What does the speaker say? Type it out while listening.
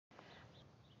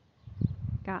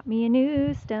Got me a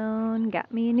new stone,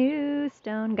 got me a new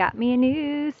stone, got me a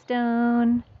new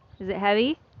stone. Is it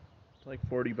heavy? It's like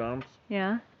 40 pounds.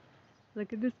 Yeah.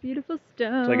 Look at this beautiful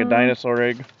stone. It's like a dinosaur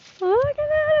egg. Look at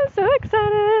that, I'm so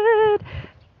excited.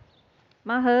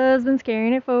 My husband's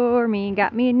carrying it for me.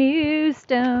 Got me a new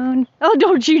stone. Oh,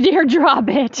 don't you dare drop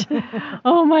it.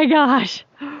 Oh my gosh.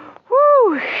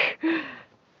 Woo.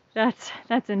 That's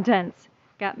intense.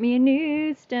 Got me a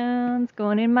new stone. It's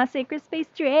going in my sacred space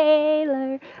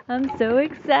trailer. I'm so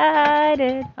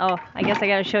excited. Oh, I guess I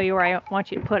gotta show you where I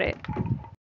want you to put it. Ah,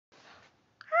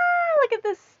 look at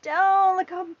this stone.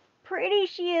 Look how pretty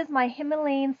she is. My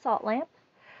Himalayan salt lamp.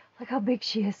 Look how big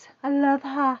she is. I love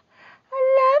her.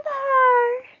 I love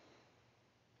her.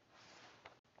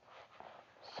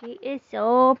 She is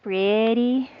so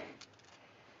pretty.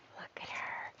 Look at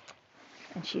her.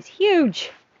 And she's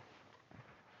huge.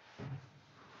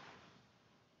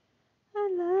 I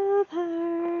love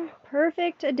her.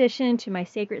 Perfect addition to my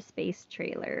sacred space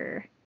trailer.